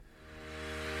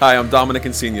Hi, I'm Dominic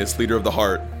Insenius, leader of The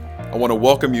Heart. I want to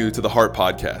welcome you to The Heart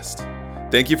Podcast.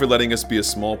 Thank you for letting us be a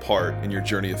small part in your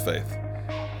journey of faith.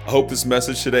 I hope this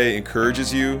message today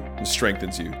encourages you and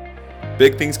strengthens you.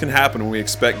 Big things can happen when we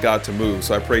expect God to move,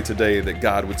 so I pray today that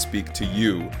God would speak to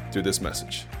you through this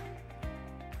message.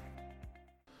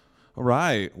 All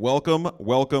right, welcome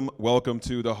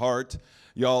to The Heart.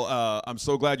 Y'all, I'm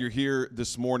so glad you're here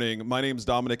this morning. My name is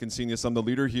Dominic Insenius. I'm the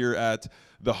leader here at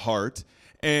The Heart.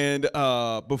 And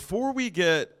before we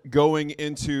get going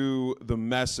into the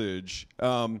message,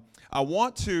 I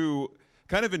want to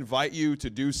kind of invite you to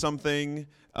do something,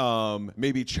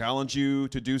 maybe challenge you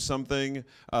to do something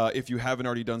if you haven't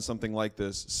already done something like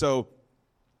this. So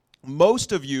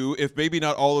most of you, if maybe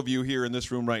not all of you here in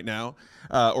this room right now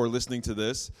or listening to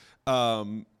this,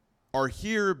 are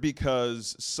here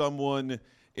because someone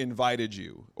invited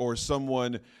you or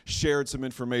someone shared some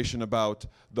information about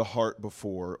the Heart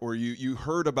before, or you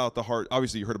heard about the Heart.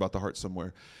 Obviously, you heard about the Heart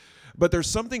somewhere. But there's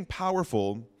something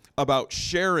powerful about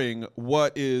sharing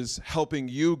what is helping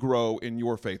you grow in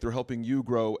your faith or helping you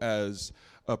grow as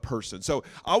a person. So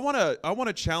I want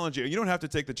to challenge you. You don't have to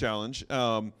take the challenge.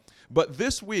 But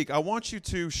this week, I want you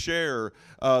to share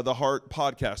the Heart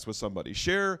podcast with somebody.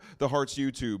 Share the Heart's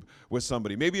YouTube with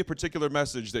somebody. Maybe a particular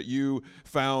message that you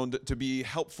found to be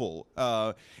helpful.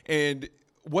 And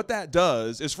what that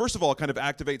does is, first of all, kind of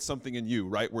activates something in you,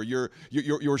 right? Where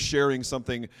you're sharing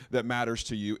something that matters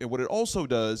to you. And what it also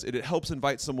does, it helps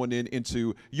invite someone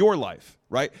into your life,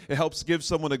 right? It helps give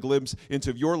someone a glimpse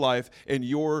into your life and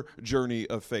your journey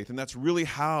of faith. And that's really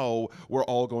how we're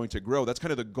all going to grow. That's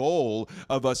kind of the goal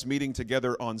of us meeting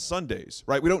together on Sundays,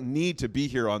 right? We don't need to be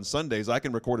here on Sundays. I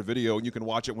can record a video and you can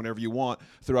watch it whenever you want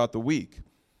throughout the week.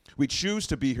 We choose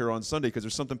to be here on Sunday because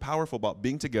there's something powerful about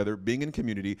being together, being in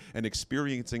community, and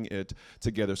experiencing it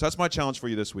together. So that's my challenge for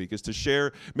you this week, is to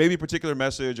share maybe a particular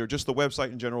message or just the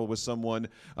website in general with someone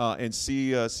and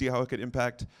see how it could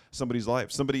impact somebody's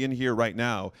life. Somebody in here right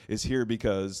now is here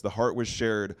because the Heart was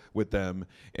shared with them,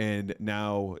 and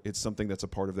now it's something that's a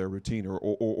part of their routine,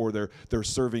 or they're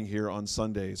serving here on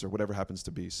Sundays or whatever happens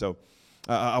to be. So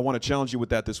I want to challenge you with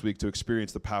that this week to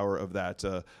experience the power of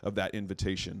that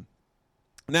invitation.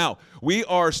 Now, we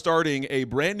are starting a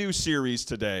brand new series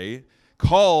today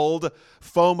called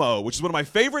FOMO, which is one of my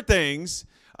favorite things.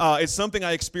 It's something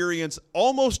I experience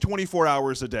almost 24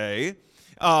 hours a day.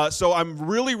 So I'm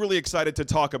really, really excited to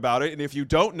talk about it. And if you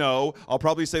don't know, I'll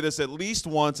probably say this at least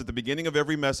once at the beginning of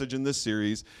every message in this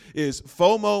series, is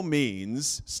FOMO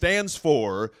stands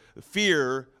for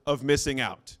fear of missing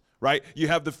out. Right? You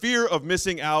have the fear of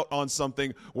missing out on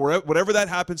something, whatever that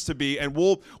happens to be. And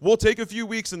we'll take a few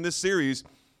weeks in this series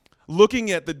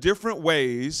looking at the different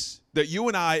ways that you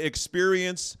and I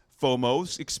experience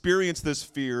FOMO, experience this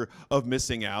fear of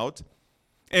missing out.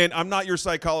 And I'm not your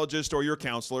psychologist or your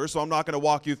counselor, so I'm not going to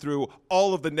walk you through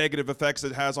all of the negative effects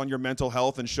it has on your mental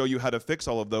health and show you how to fix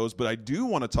all of those. But I do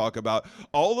want to talk about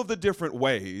all of the different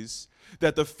ways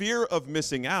that the fear of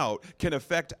missing out can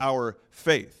affect our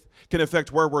faith, can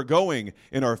affect where we're going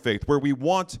in our faith, where we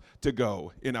want to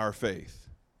go in our faith.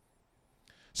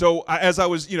 So as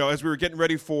we were getting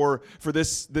ready for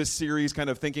this series, kind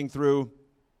of thinking through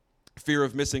fear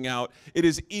of missing out, it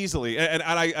is easily, and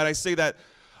I say that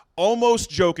almost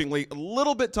jokingly, a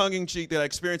little bit tongue-in-cheek, that I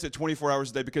experience it 24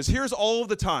 hours a day, because here's all of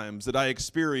the times that I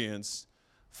experience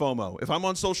FOMO. If I'm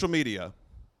on social media,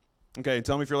 okay,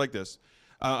 tell me if you're like this.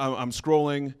 I'm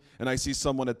scrolling, and I see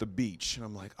someone at the beach, and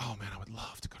I'm like, oh, man, I would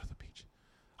love to go to the beach.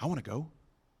 I want to go.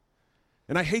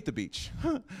 And I hate the beach.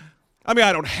 I mean,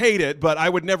 I don't hate it, but I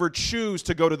would never choose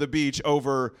to go to the beach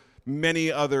over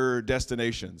many other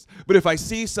destinations. But if I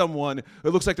see someone, it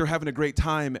looks like they're having a great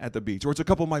time at the beach, or it's a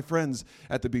couple of my friends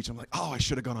at the beach, I'm like, oh, I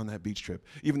should have gone on that beach trip,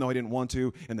 even though I didn't want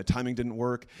to, and the timing didn't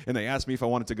work, and they asked me if I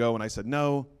wanted to go, and I said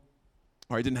no,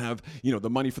 or I didn't have, the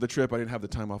money for the trip, I didn't have the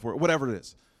time off work, whatever it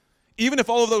is. Even if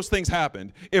all of those things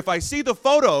happened, if I see the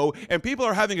photo and people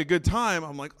are having a good time,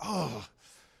 I'm like, oh,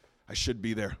 I should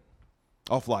be there.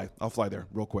 I'll fly there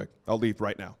real quick. I'll leave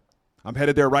right now. I'm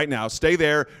headed there right now. Stay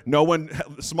there. No one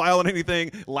smiling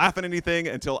anything, laughing anything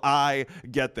until I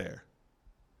get there.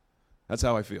 That's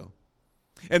how I feel.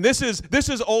 And this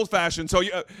is old-fashioned. So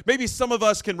maybe some of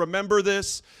us can remember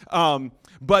this,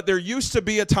 but there used to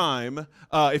be a time,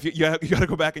 if you got to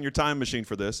go back in your time machine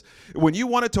for this, when you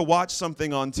wanted to watch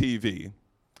something on TV,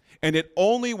 and it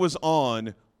only was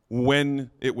on when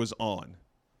it was on.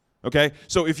 Okay,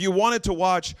 so if you wanted to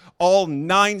watch all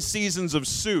 9 seasons of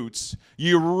Suits,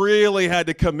 you really had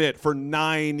to commit for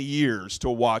 9 years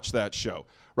to watch that show.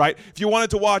 right? If you wanted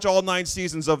to watch all 9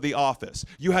 seasons of The Office,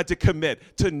 you had to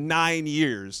commit to 9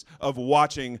 years of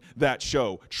watching that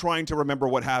show, trying to remember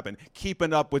what happened,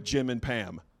 keeping up with Jim and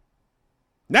Pam.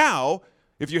 Now,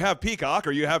 if you have Peacock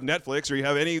or you have Netflix or you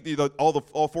have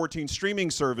all 14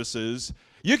 streaming services,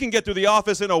 you can get through The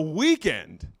Office in a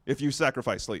weekend if you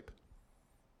sacrifice sleep.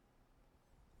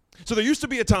 So there used to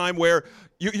be a time where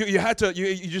you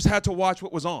just had to watch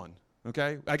what was on.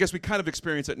 Okay? I guess we kind of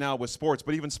experience it now with sports,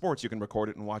 but even sports, you can record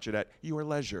it and watch it at your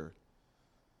leisure.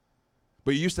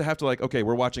 But you used to have to okay,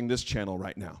 we're watching this channel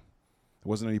right now. There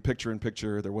wasn't any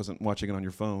picture-in-picture. There wasn't watching it on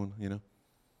your phone,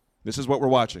 This is what we're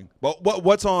watching. Well,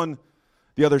 what's on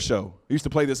the other show? I used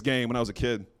to play this game when I was a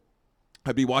kid.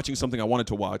 I'd be watching something I wanted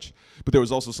to watch, but there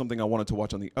was also something I wanted to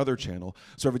watch on the other channel.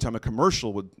 So every time a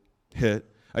commercial would hit,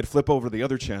 I'd flip over to the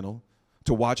other channel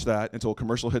to watch that until a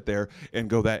commercial hit there and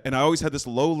go that. And I always had this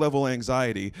low-level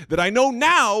anxiety that I know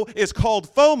now is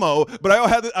called FOMO, but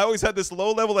I always had this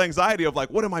low-level anxiety of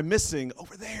what am I missing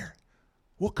over there?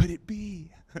 What could it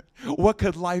be? What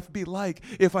could life be like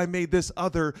if I made this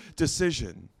other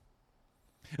decision?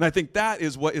 And I think that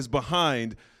is what is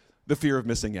behind the fear of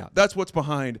missing out. That's what's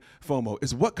behind FOMO,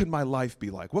 is what could my life be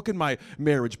like? What could my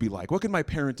marriage be like? What could my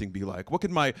parenting be like? What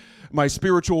could my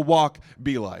spiritual walk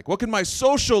be like? What could my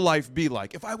social life be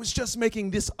like if I was just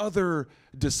making this other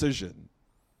decision?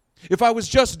 If I was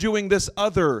just doing this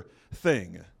other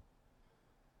thing?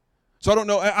 So I don't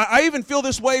know. I even feel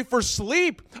this way for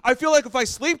sleep. I feel like if I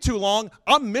sleep too long,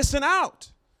 I'm missing out.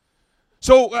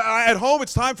 So at home,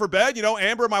 it's time for bed.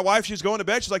 Amber, my wife, she's going to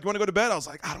bed. She's like, you want to go to bed? I was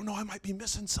like, I don't know. I might be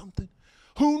missing something.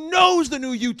 Who knows the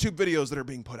new YouTube videos that are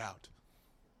being put out?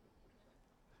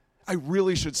 I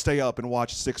really should stay up and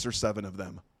watch 6 or 7 of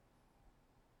them.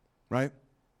 Right?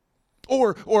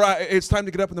 Or it's time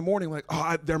to get up in the morning.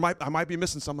 I might be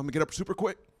missing something. I'm going to get up super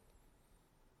quick.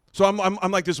 So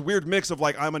I'm like this weird mix of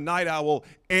I'm a night owl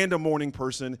and a morning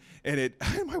person. And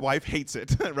my wife hates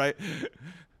it, right?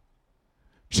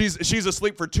 She's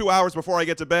asleep for 2 hours before I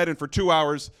get to bed and for 2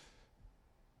 hours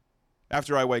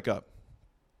after I wake up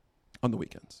on the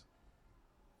weekends.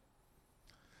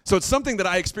 So it's something that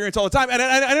I experience all the time. And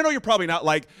I know you're probably not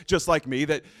just like me,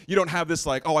 that you don't have this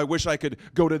I wish I could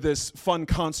go to this fun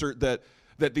concert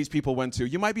that these people went to.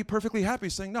 You might be perfectly happy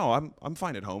saying, no, I'm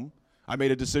fine at home. I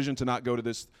made a decision to not go to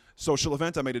this social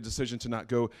event. I made a decision to not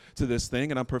go to this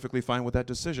thing, and I'm perfectly fine with that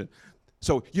decision.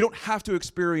 So you don't have to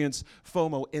experience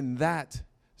FOMO in that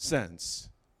sense.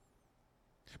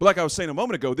 But like I was saying a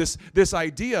moment ago, this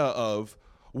idea of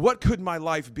what could my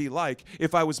life be like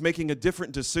if I was making a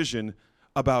different decision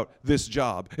about this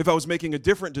job, if I was making a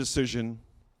different decision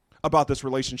about this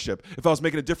relationship, if I was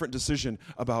making a different decision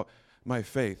about my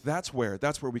faith. That's where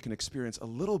we can experience a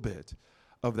little bit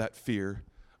of that fear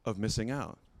of missing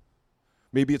out.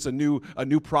 Maybe it's a new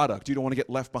product. You don't want to get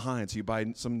left behind, so you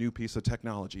buy some new piece of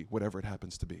technology, whatever it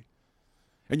happens to be.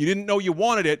 And you didn't know you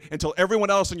wanted it until everyone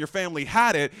else in your family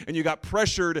had it, and you got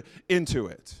pressured into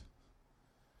it.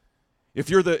 If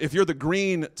you're the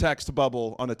green text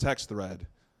bubble on a text thread,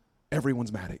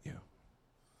 everyone's mad at you.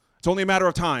 It's only a matter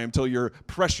of time till you're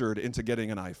pressured into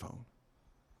getting an iPhone.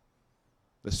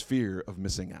 This fear of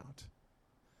missing out.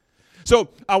 So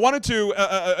I wanted to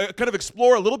kind of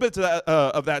explore a little bit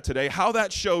of that today, how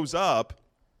that shows up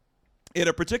in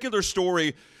a particular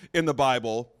story in the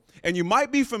Bible. And you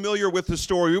might be familiar with the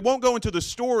story. We won't go into the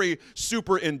story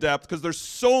super in depth because there's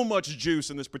so much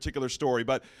juice in this particular story.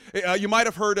 But you might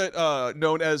have heard it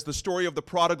known as the story of the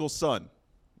prodigal son.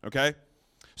 Okay?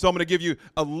 So I'm going to give you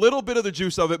a little bit of the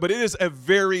juice of it, but it is a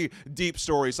very deep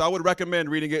story. So I would recommend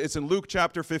reading it. It's in Luke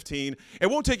chapter 15. It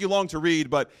won't take you long to read,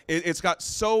 but it's got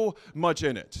so much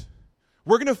in it.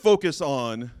 We're going to focus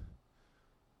on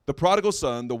the prodigal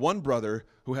son, the one brother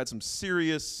who had some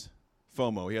serious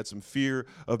FOMO. He had some fear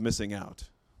of missing out.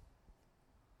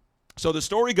 So the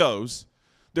story goes,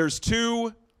 there's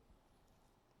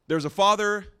a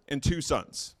father and 2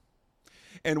 sons.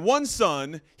 And one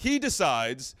son, he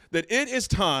decides that it is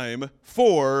time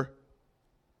for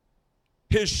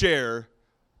his share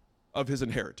of his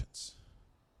inheritance.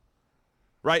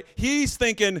 Right? He's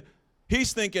thinking,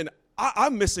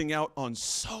 I'm missing out on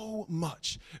so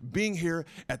much being here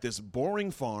at this boring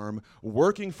farm,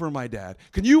 working for my dad.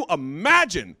 Can you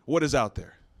imagine what is out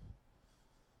there?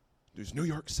 There's New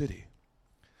York City.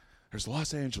 There's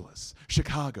Los Angeles,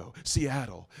 Chicago,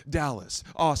 Seattle, Dallas,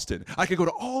 Austin. I could go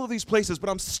to all of these places, but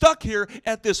I'm stuck here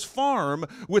at this farm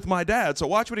with my dad. So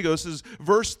watch what he goes. This is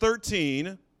verse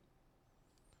 13.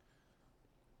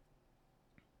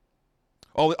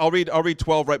 I'll read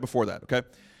 12 right before that, okay?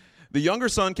 The younger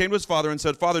son came to his father and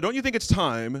said, "Father, don't you think it's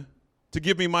time to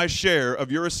give me my share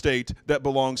of your estate that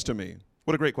belongs to me?"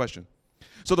 What a great question.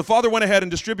 So the father went ahead and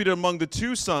distributed among the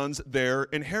two sons their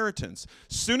inheritance.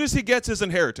 Soon as he gets his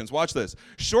inheritance, watch this.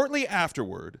 Shortly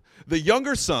afterward, the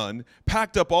younger son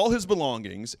packed up all his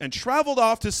belongings and traveled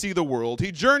off to see the world.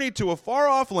 He journeyed to a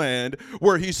far-off land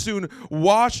where he soon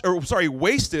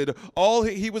wasted all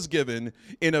he was given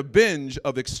in a binge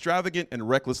of extravagant and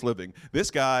reckless living.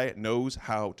 This guy knows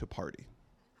how to party.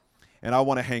 And I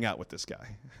want to hang out with this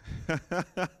guy.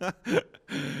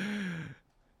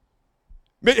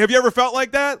 Have you ever felt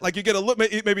like that? Like you get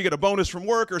maybe you get a bonus from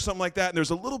work or something like that, and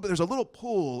there's a little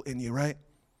pull in you, right?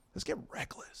 Let's get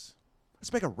reckless.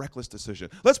 Let's make a reckless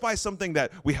decision. Let's buy something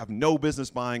that we have no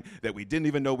business buying, that we didn't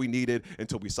even know we needed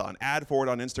until we saw an ad for it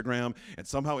on Instagram, and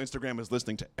somehow Instagram is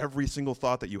listening to every single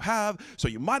thought that you have, so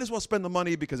you might as well spend the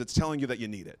money because it's telling you that you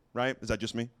need it, right? Is that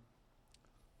just me?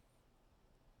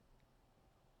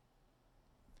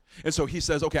 And so he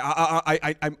says, okay,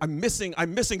 I'm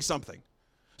missing something.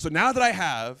 So now that I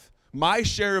have my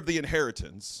share of the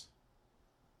inheritance,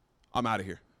 I'm out of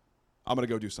here. I'm going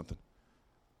to go do something.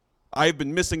 I've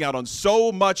been missing out on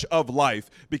so much of life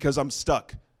because I'm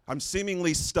stuck. I'm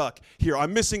seemingly stuck here.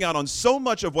 I'm missing out on so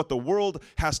much of what the world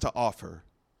has to offer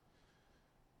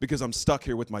because I'm stuck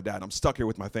here with my dad. I'm stuck here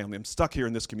with my family. I'm stuck here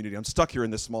in this community. I'm stuck here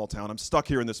in this small town. I'm stuck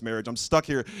here in this marriage. I'm stuck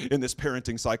here in this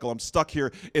parenting cycle. I'm stuck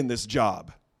here in this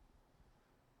job.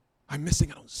 I'm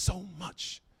missing out on so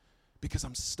much because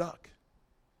I'm stuck.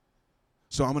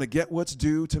 So I'm going to get what's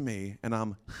due to me, and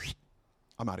I'm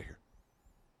out of here.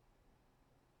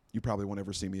 You probably won't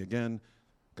ever see me again.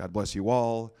 God bless you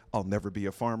all. I'll never be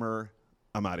a farmer.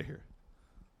 I'm out of here.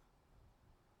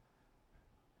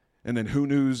 And then who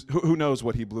knows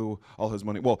what he blew all his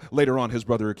money. Well, later on, his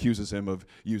brother accuses him of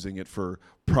using it for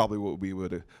probably what we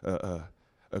would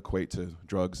equate to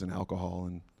drugs and alcohol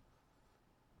and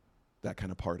that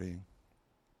kind of partying.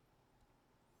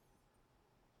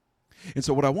 And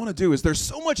so what I want to do is there's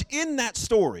so much in that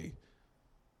story.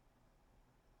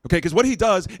 Okay, because what he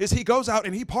does is he goes out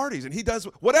and he parties and he does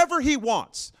whatever he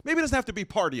wants. Maybe it doesn't have to be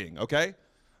partying, okay?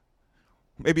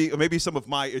 Maybe some of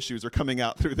my issues are coming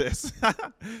out through this.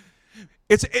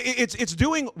 It's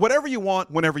doing whatever you want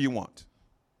whenever you want.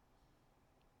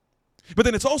 But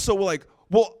then it's also like,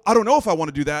 well, I don't know if I want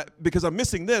to do that because I'm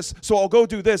missing this, so I'll go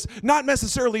do this. Not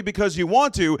necessarily because you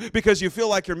want to, because you feel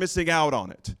like you're missing out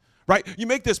on it. Right? You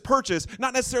make this purchase,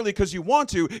 not necessarily because you want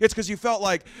to, it's because you felt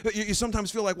like, you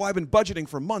sometimes feel like, well, I've been budgeting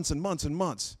for months and months and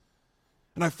months.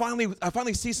 And I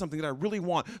finally see something that I really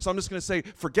want, so I'm just going to say,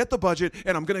 forget the budget,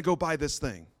 and I'm going to go buy this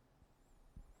thing.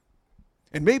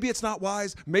 And maybe it's not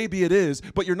wise, maybe it is,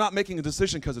 but you're not making a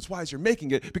decision because it's wise. You're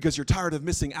making it because you're tired of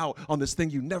missing out on this thing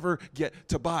you never get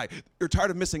to buy. You're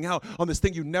tired of missing out on this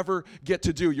thing you never get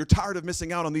to do. You're tired of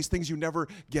missing out on these things you never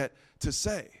get to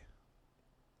say.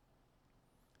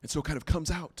 And so it kind of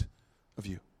comes out of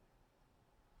you.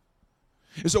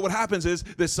 And so what happens is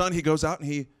this son, he goes out and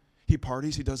he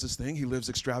parties, he does this thing, he lives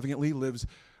extravagantly, he lives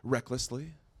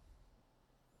recklessly.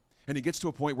 And he gets to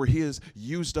a point where he has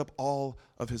used up all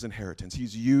of his inheritance.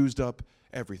 He's used up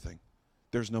everything.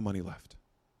 There's no money left.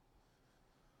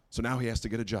 So now he has to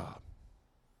get a job.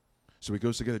 So he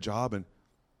goes to get a job and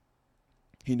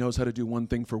he knows how to do one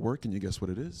thing for work, and you guess what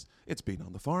it is? It's being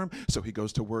on the farm. So he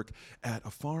goes to work at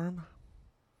a farm.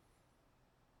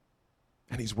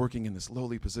 And he's working in this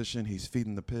lowly position. He's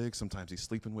feeding the pigs. Sometimes he's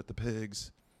sleeping with the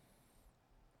pigs.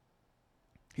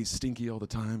 He's stinky all the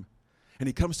time. And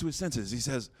he comes to his senses. He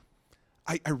says,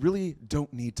 I really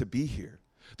don't need to be here.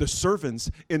 The servants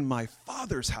in my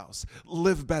father's house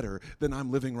live better than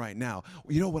I'm living right now.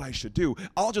 You know what I should do?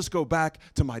 I'll just go back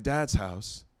to my dad's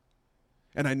house.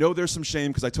 And I know there's some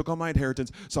shame because I took all my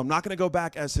inheritance, so I'm not going to go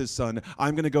back as his son.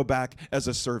 I'm going to go back as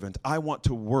a servant. I want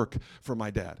to work for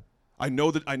my dad. I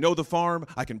know the farm.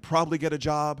 I can probably get a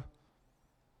job.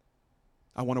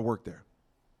 I want to work there.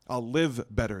 I'll live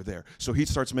better there. So he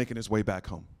starts making his way back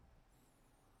home.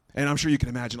 And I'm sure you can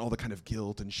imagine all the kind of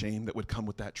guilt and shame that would come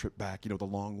with that trip back, the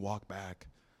long walk back.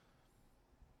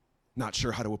 Not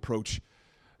sure how to approach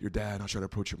your dad, not sure how to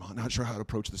approach your mom, not sure how to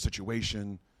approach the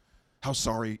situation. How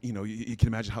sorry, you can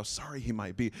imagine how sorry he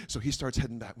might be. So he starts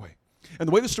heading that way. And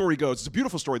the way the story goes, it's a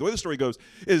beautiful story. The way the story goes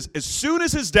is as soon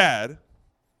as his dad,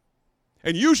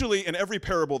 and usually in every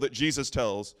parable that Jesus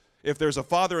tells, if there's a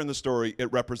father in the story,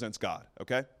 it represents God,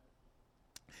 okay?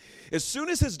 As soon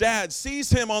as his dad sees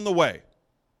him on the way,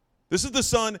 this is the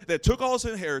son that took all his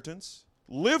inheritance,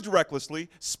 lived recklessly,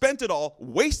 spent it all,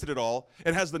 wasted it all,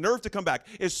 and has the nerve to come back.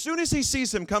 As soon as he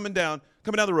sees him coming down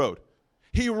the road,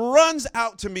 he runs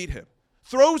out to meet him,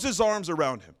 throws his arms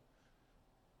around him,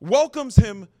 welcomes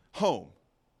him home,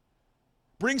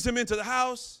 brings him into the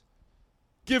house,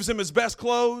 gives him his best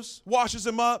clothes, washes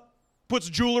him up, puts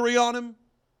jewelry on him,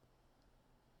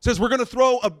 Says we're going to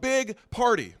throw a big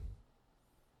party.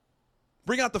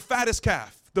 Bring out the fattest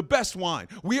calf, the best wine.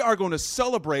 We are going to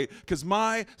celebrate because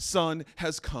my son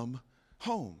has come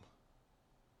home.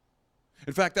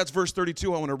 In fact, that's verse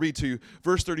 32 I want to read to you.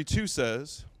 Verse 32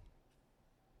 says,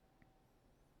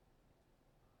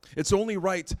 it's only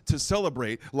right to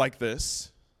celebrate like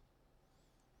this.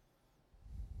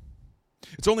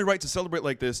 It's only right to celebrate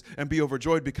like this and be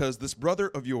overjoyed because this brother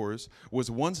of yours was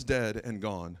once dead and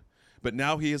gone, but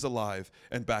now he is alive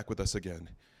and back with us again.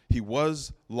 He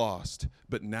was lost,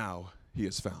 but now he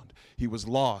is found. He was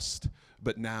lost,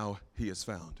 but now he is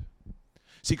found.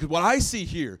 See, because what I see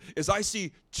here is I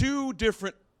see two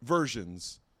different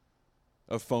versions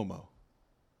of FOMO.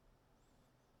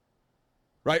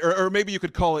 Right? Or maybe you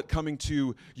could call it coming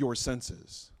to your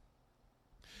senses.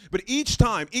 But each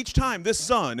time this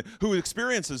son who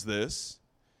experiences this,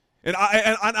 and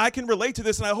I can relate to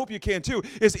this, and I hope you can too,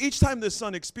 is each time this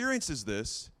son experiences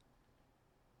this,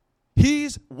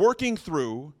 he's working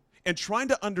through and trying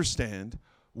to understand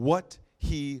what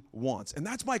he wants. And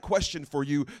that's my question for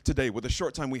you today with the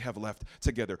short time we have left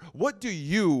together. What do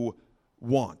you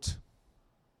want?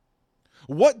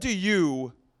 What do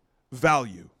you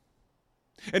value?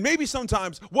 And maybe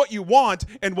sometimes what you want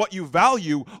and what you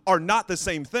value are not the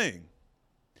same thing.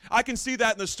 I can see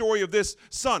that in the story of this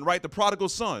son, right? The prodigal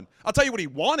son. I'll tell you what he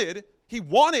wanted. He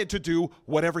wanted to do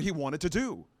whatever he wanted to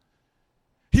do.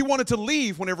 He wanted to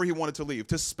leave whenever he wanted to leave,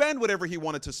 to spend whatever he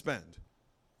wanted to spend,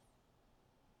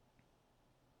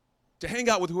 to hang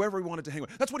out with whoever he wanted to hang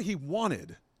with. That's what he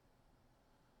wanted.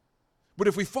 But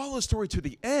if we follow the story to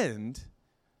the end,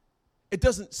 it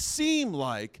doesn't seem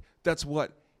like that's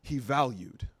what he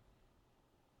valued.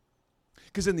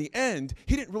 Because in the end,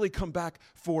 he didn't really come back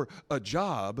for a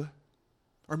job,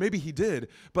 or maybe he did,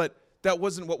 but that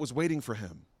wasn't what was waiting for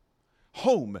him.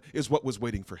 Home is what was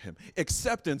waiting for him.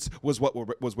 Acceptance was what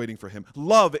was waiting for him.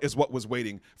 Love is what was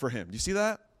waiting for him. Do you see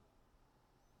that?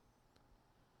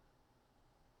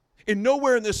 And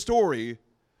nowhere in this story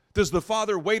does the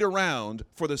father wait around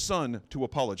for the son to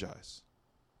apologize.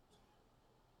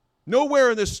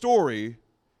 Nowhere in this story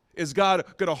is God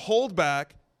going to hold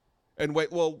back and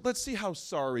wait, well, let's see how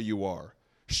sorry you are.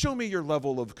 Show me your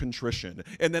level of contrition,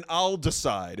 and then I'll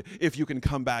decide if you can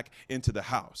come back into the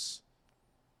house.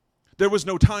 There was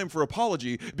no time for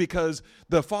apology because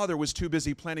the father was too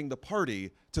busy planning the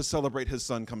party to celebrate his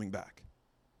son coming back.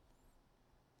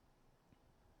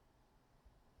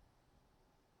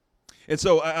 And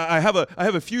so I have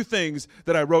a few things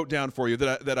that I wrote down for you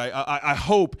that I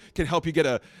hope can help you get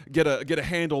a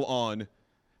handle on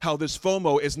how this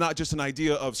FOMO is not just an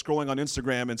idea of scrolling on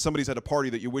Instagram and somebody's at a party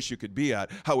that you wish you could be at,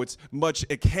 how it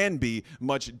can be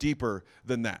much deeper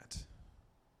than that.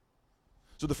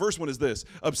 So the first one is this: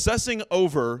 obsessing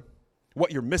over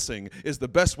what you're missing is the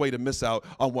best way to miss out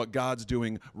on what God's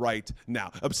doing right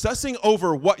now. Obsessing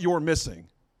over what you're missing.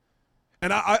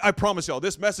 And I promise y'all,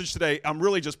 this message today, I'm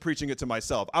really just preaching it to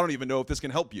myself. I don't even know if this can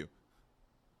help you.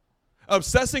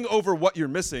 Obsessing over what you're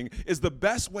missing is the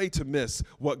best way to miss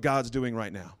what God's doing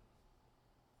right now.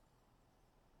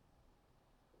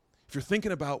 If you're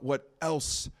thinking about what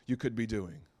else you could be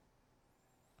doing.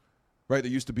 Right,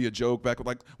 there used to be a joke back,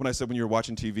 like when I said when you were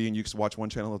watching TV and you used to watch one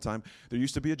channel at a time, there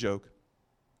used to be a joke,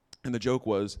 and the joke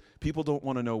was, people don't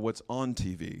want to know what's on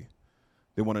TV.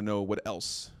 They want to know what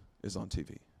else is on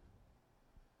TV.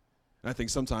 And I think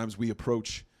sometimes we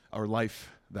approach our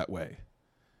life that way.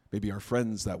 Maybe our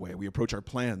friends that way. We approach our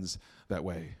plans that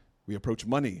way. We approach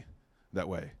money that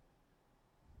way.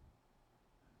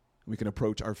 We can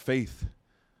approach our faith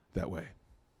that way.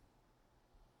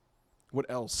 What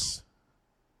else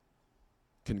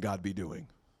can God be doing?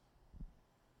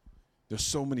 There's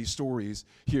so many stories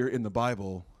here in the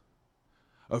Bible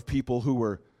of people who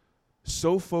were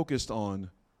so focused on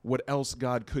what else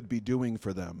God could be doing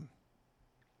for them,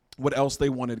 what else they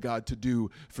wanted God to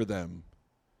do for them,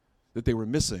 that they were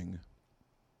missing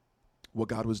what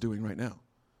God was doing right now.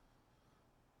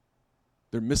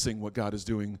 They're missing what God is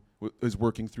doing, is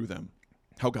working through them,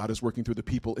 how God is working through the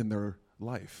people in their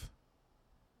life.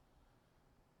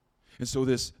 And so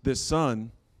this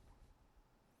son,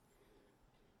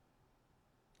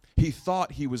 he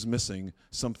thought he was missing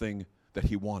something that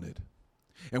he wanted.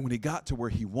 And when he got to where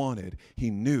he wanted, he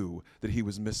knew that he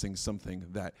was missing something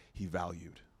that he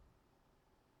valued.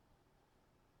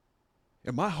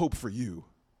 And my hope for you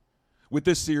with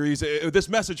this series, this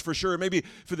message for sure, maybe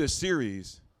for this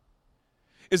series,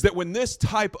 is that when this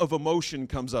type of emotion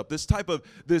comes up, this type of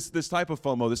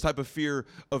FOMO, this type of fear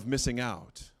of missing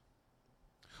out,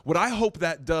 what I hope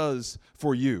that does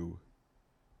for you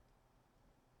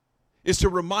is to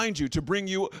remind you, to bring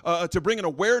an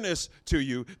awareness to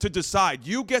you, to decide.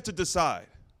 You get to decide.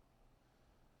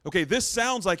 Okay, this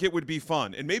sounds like it would be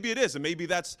fun, and maybe it is, and maybe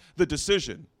that's the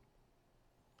decision.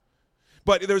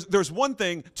 But there's one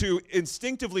thing to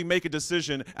instinctively make a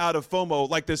decision out of FOMO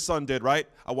like this son did, right?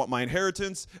 I want my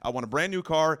inheritance, I want a brand new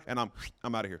car, and I'm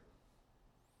out of here.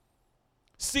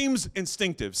 Seems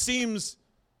instinctive, seems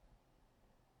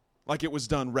like it was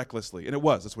done recklessly, and it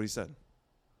was, that's what he said.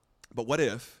 But what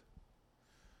if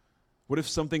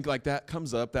something like that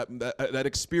comes up, that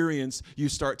experience you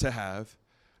start to have,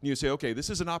 and you say, okay, this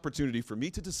is an opportunity for me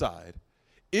to decide,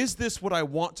 is this what I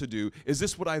want to do? Is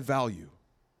this what I value?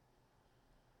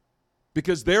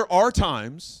 Because there are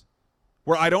times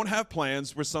where I don't have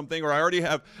plans for something, or I already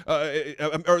have,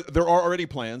 or there are already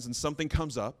plans, and something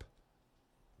comes up.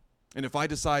 And if I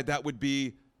decide that would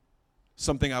be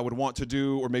something I would want to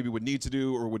do, or maybe would need to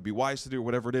do, or would be wise to do, or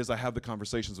whatever it is, I have the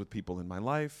conversations with people in my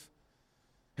life.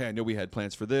 Hey, I know we had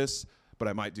plans for this, but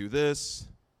I might do this.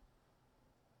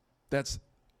 That's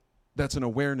an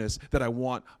awareness that I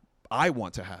want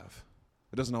to have.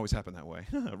 It doesn't always happen that way,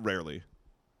 rarely.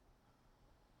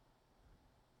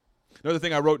 Another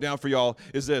thing I wrote down for y'all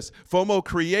is this. FOMO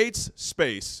creates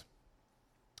space.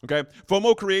 Okay?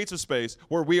 FOMO creates a space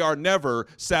where we are never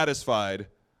satisfied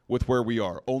with where we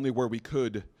are, only where we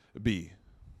could be.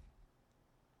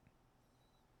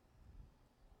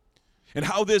 And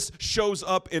how this shows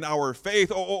up in our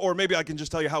faith, or maybe I can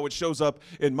just tell you how it shows up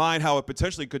in mine, how it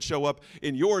potentially could show up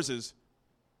in yours is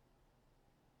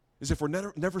if we're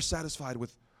never satisfied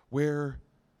with where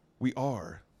we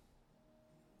are,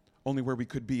 only where we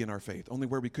could be in our faith, only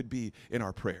where we could be in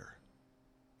our prayer.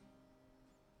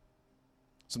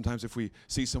 Sometimes if we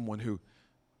see someone who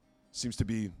seems to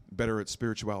be better at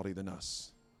spirituality than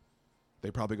us,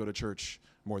 they probably go to church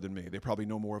more than me. They probably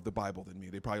know more of the Bible than me.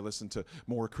 They probably listen to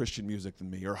more Christian music than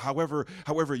me, or however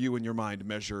you in your mind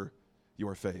measure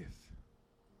your faith.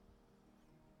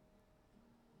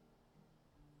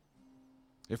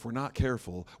 If we're not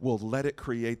careful, we'll let it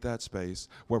create that space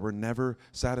where we're never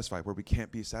satisfied, where we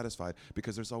can't be satisfied,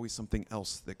 because there's always something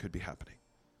else that could be happening.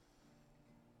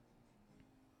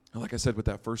 And like I said with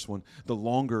that first one, the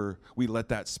longer we let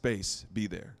that space be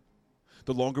there,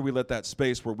 the longer we let that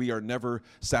space where we are never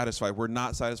satisfied, we're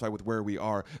not satisfied with where we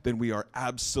are, then we are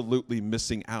absolutely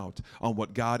missing out on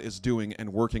what God is doing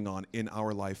and working on in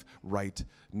our life right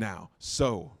now.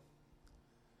 So,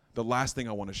 the last thing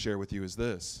I want to share with you is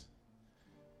this.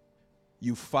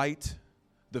 You fight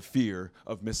the fear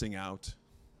of missing out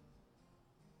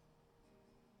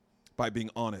by being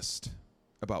honest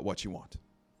about what you want.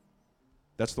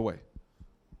 That's the way.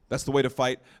 That's the way to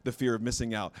fight the fear of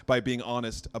missing out, by being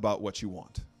honest about what you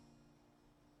want.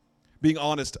 Being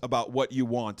honest about what you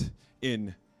want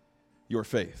in your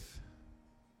faith.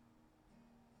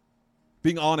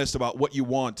 Being honest about what you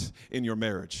want in your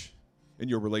marriage, in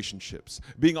your relationships.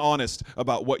 Being honest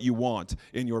about what you want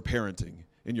in your parenting,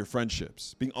 in your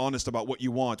friendships. Being honest about what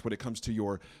you want when it comes to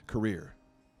your career.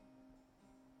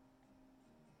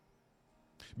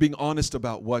 Being honest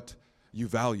about what you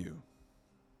value.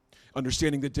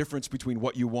 Understanding the difference between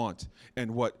what you want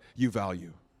and what you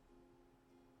value.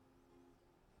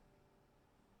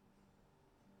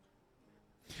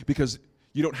 Because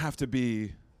you don't have to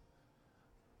be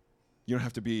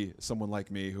someone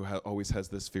like me who always has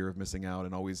this fear of missing out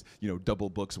and always, double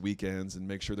books weekends and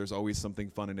make sure there's always something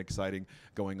fun and exciting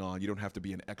going on. You don't have to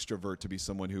be an extrovert to be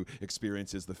someone who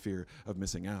experiences the fear of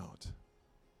missing out.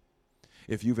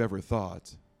 If you've ever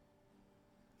thought,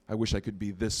 I wish I could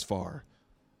be this far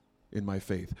in my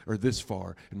faith, or this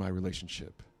far in my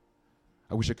relationship.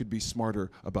 I wish I could be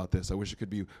smarter about this. I wish I could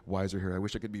be wiser here. I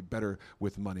wish I could be better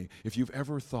with money. If you've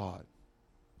ever thought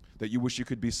that you wish you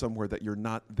could be somewhere that you're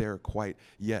not there quite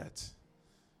yet,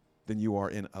 then you are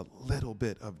in a little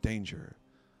bit of danger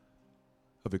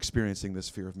of experiencing this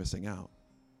fear of missing out.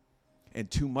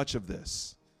 And too much of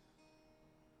these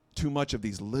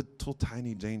little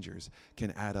tiny dangers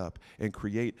can add up and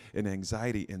create an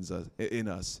anxiety in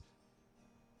us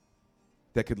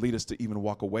that could lead us to even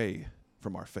walk away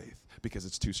from our faith because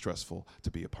it's too stressful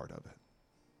to be a part of it.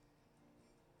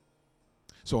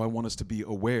 So I want us to be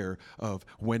aware of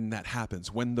when that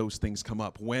happens, when those things come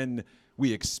up, when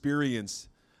we experience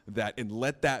that, and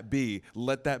let that be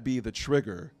the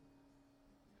trigger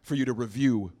for you to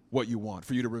review what you want,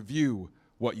 for you to review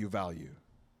what you value.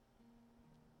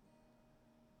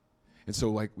 And so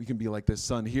we can be like this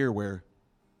son here, where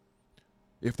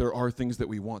if there are things that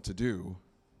we want to do,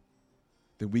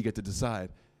 then we get to decide,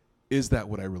 is that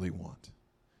what I really want?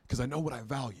 Because I know what I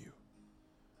value,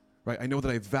 right? I know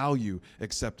that I value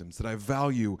acceptance, that I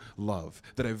value love,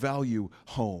 that I value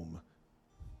home.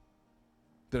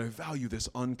 that I value this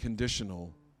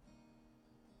unconditional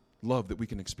love that we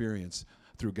can experience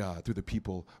through God, through the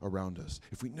people around us.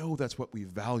 If we know that's what we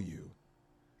value,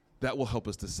 that will help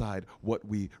us decide what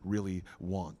we really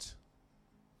want.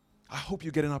 I hope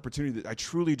you get an opportunity, I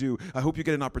truly do. I hope you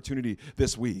get an opportunity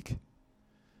this week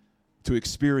to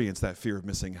experience that fear of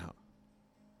missing out.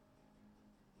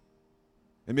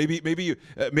 And maybe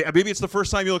it's the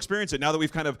first time you'll experience it. Now that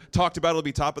we've kind of talked about it, it'll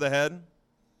be top of the head.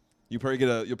 You'll probably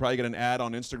get an ad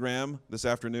on Instagram this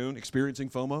afternoon, experiencing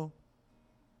FOMO.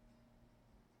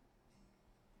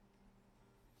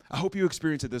 I hope you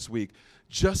experience it this week,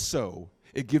 just so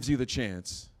it gives you the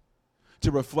chance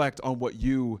to reflect on what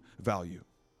you value,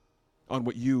 on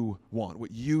what you want,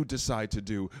 what you decide to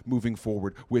do moving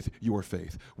forward with your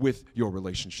faith, with your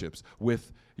relationships,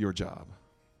 with your job.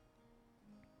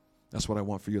 That's what I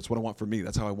want for you. That's what I want for me.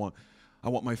 That's how I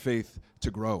want my faith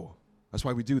to grow. That's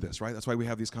why we do this, right? That's why we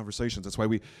have these conversations. That's why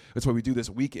we do this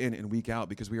week in and week out,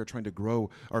 because we are trying to grow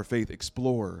our faith,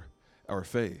 explore our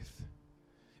faith.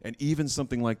 And even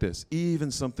something like this, even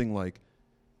something like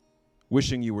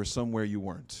wishing you were somewhere you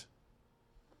weren't,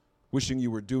 wishing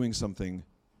you were doing something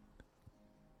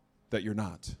that you're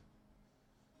not,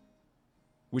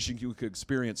 wishing you could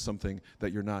experience something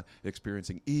that you're not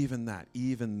experiencing. Even that,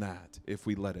 if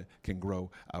we let it, can grow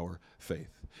our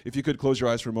faith. If you could close your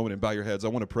eyes for a moment and bow your heads, I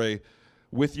want to pray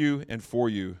with you and for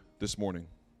you this morning.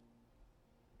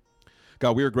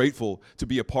 God, we are grateful to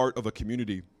be a part of a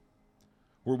community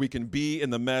where we can be in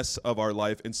the mess of our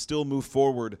life and still move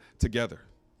forward together.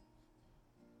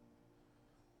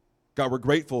 God, we're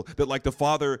grateful that, like the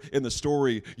father in the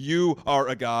story, you are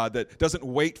a God that doesn't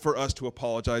wait for us to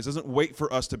apologize, doesn't wait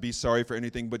for us to be sorry for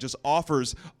anything, but just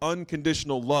offers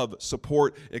unconditional love,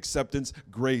 support, acceptance,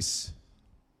 grace.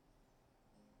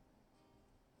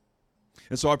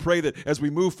 And so I pray that as we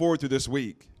move forward through this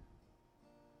week,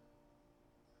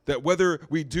 that whether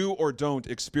we do or don't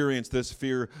experience this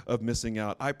fear of missing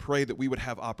out, I pray that we would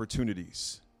have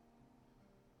opportunities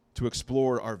to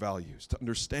explore our values, to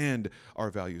understand our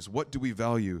values. What do we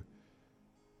value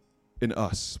in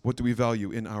us? What do we value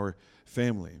in our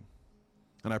family?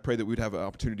 And I pray that we'd have an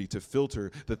opportunity to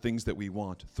filter the things that we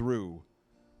want through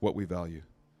what we value.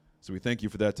 So we thank you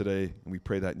for that today, and we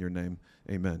pray that in your name.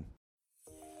 Amen.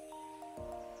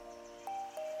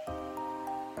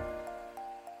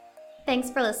 Thanks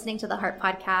for listening to the Heart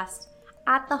Podcast.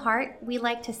 At the Heart, we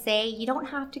like to say you don't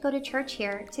have to go to church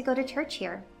here to go to church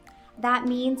here. That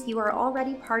means you are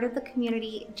already part of the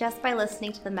community just by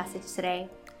listening to the message today.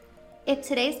 If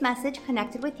today's message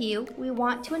connected with you, we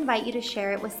want to invite you to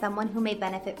share it with someone who may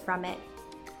benefit from it.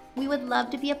 We would love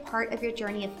to be a part of your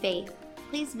journey of faith.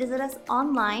 Please visit us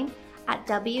online at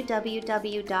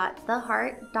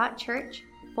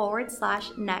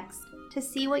www.theheart.church/next to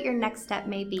see what your next step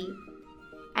may be.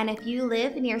 And if you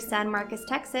live near San Marcos,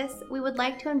 Texas, we would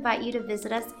like to invite you to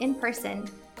visit us in person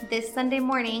this Sunday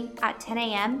morning at 10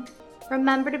 a.m.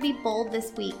 Remember to be bold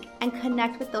this week and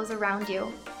connect with those around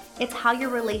you. It's how your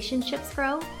relationships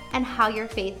grow and how your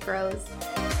faith grows.